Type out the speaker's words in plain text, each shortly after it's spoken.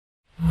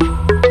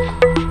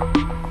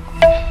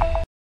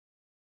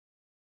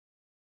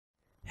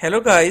Hello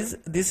guys,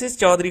 this is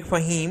Chaudhry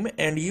Fahim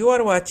and you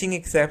are watching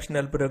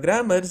Exceptional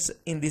Programmers.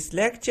 In this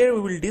lecture we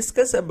will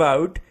discuss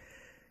about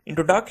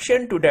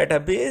Introduction to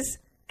Database,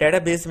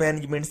 Database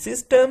Management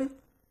System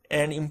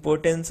and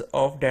Importance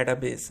of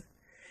Database.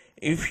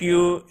 If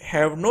you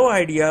have no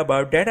idea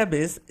about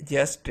database,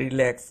 just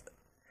relax.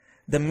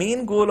 The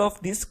main goal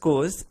of this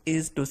course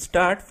is to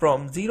start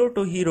from zero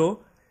to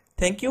hero.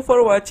 Thank you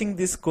for watching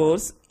this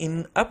course.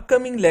 In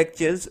upcoming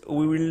lectures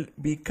we will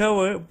be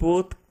cover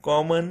both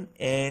common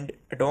and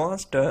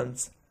advanced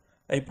terms.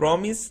 I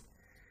promise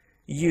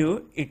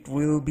you it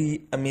will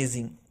be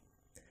amazing.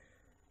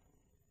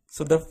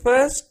 So the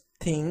first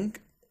thing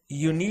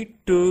you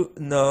need to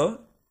know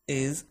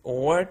is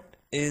what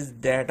is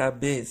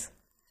database.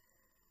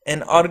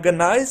 An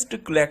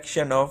organized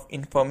collection of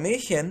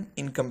information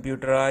in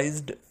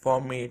computerized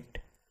format.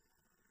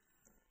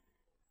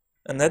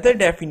 Another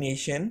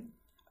definition: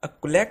 a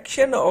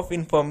collection of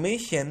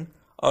information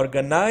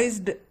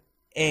organized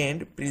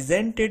and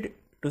presented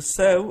to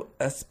serve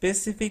a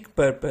specific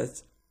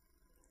purpose.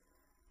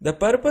 The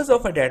purpose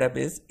of a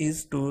database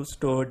is to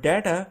store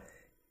data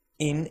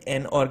in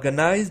an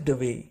organized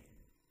way.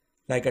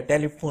 Like a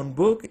telephone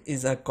book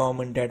is a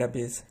common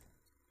database.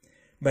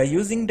 By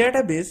using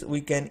database,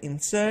 we can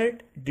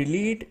insert,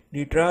 delete,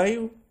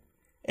 retrieve,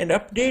 and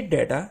update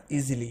data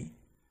easily.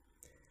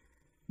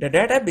 The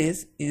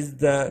database is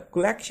the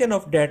collection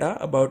of data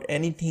about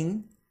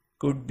anything,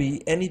 could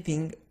be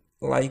anything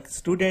like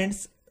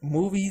students,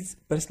 movies,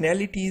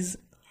 personalities,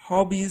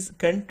 hobbies,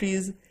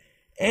 countries,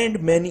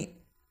 and many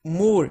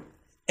more.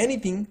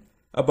 Anything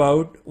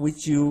about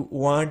which you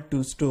want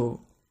to store.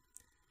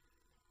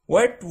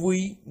 What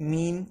we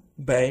mean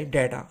by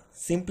data?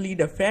 Simply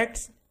the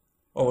facts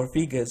or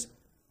figures.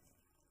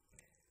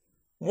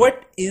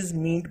 What is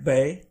meant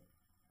by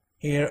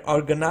here?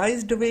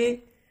 Organized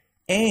way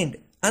and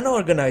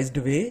unorganized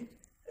way.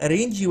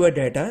 Arrange your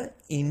data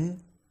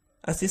in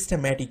a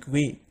systematic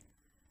way.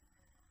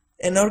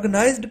 An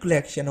organized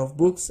collection of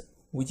books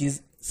which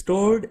is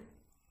stored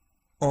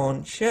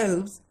on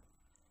shelves.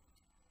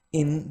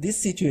 In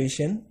this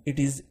situation, it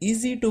is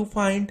easy to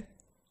find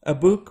a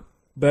book,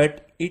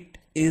 but it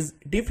is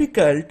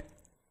difficult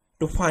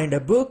to find a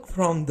book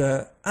from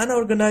the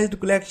unorganized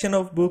collection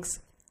of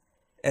books.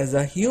 As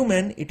a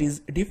human, it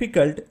is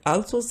difficult.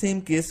 Also,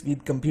 same case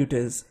with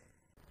computers.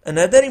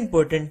 Another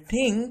important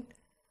thing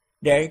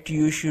that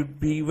you should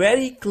be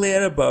very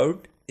clear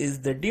about is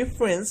the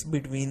difference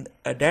between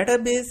a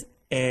database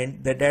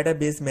and the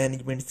database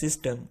management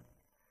system.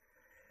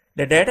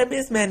 The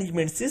database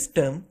management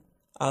system,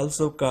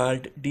 also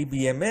called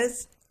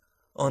DBMS,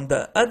 on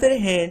the other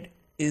hand,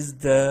 is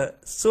the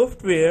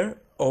software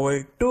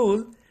or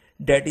tool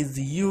that is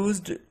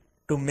used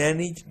to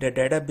manage the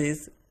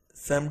database.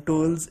 Some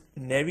tools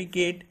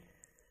navigate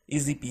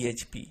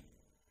EasyPHP.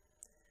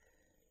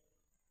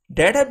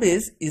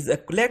 Database is a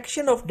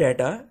collection of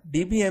data.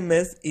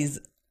 DBMS is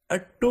a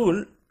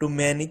tool to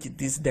manage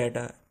this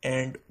data,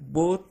 and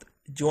both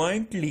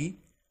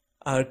jointly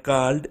are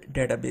called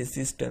database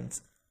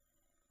systems.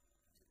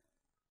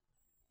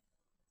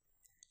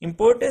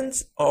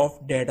 Importance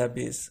of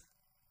database.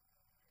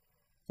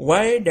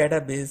 Why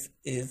database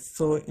is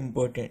so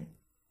important?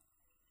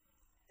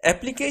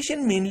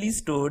 Application mainly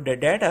store the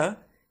data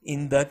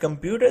in the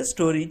computer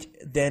storage,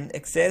 then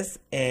access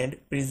and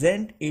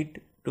present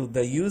it to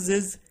the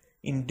users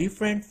in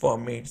different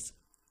formats,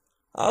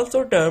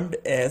 also termed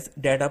as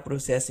data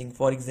processing.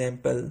 For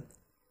example,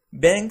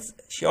 banks,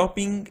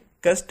 shopping,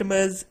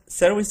 customers,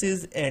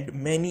 services, and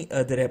many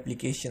other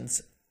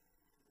applications.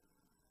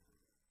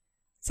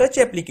 Such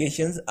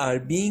applications are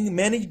being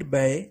managed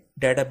by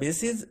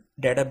databases.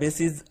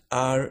 Databases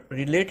are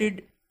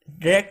related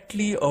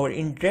directly or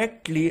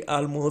indirectly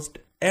almost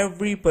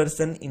every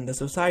person in the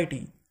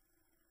society.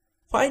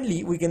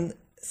 Finally, we can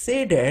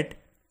say that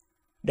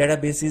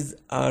databases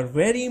are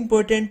very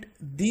important.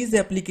 These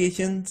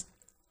applications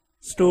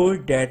store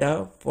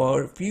data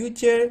for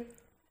future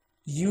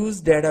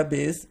use.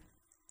 Database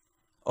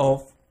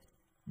of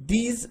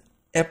these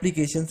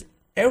applications,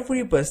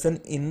 every person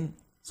in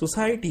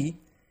society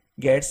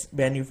gets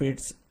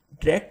benefits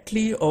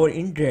directly or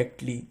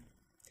indirectly.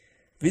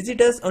 Visit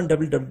us on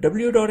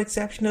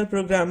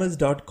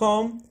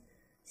www.exceptionalprogrammers.com.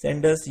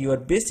 Send us your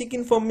basic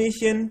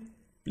information.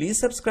 Please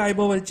subscribe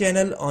our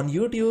channel on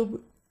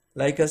YouTube.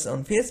 Like us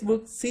on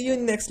Facebook. See you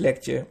in next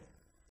lecture.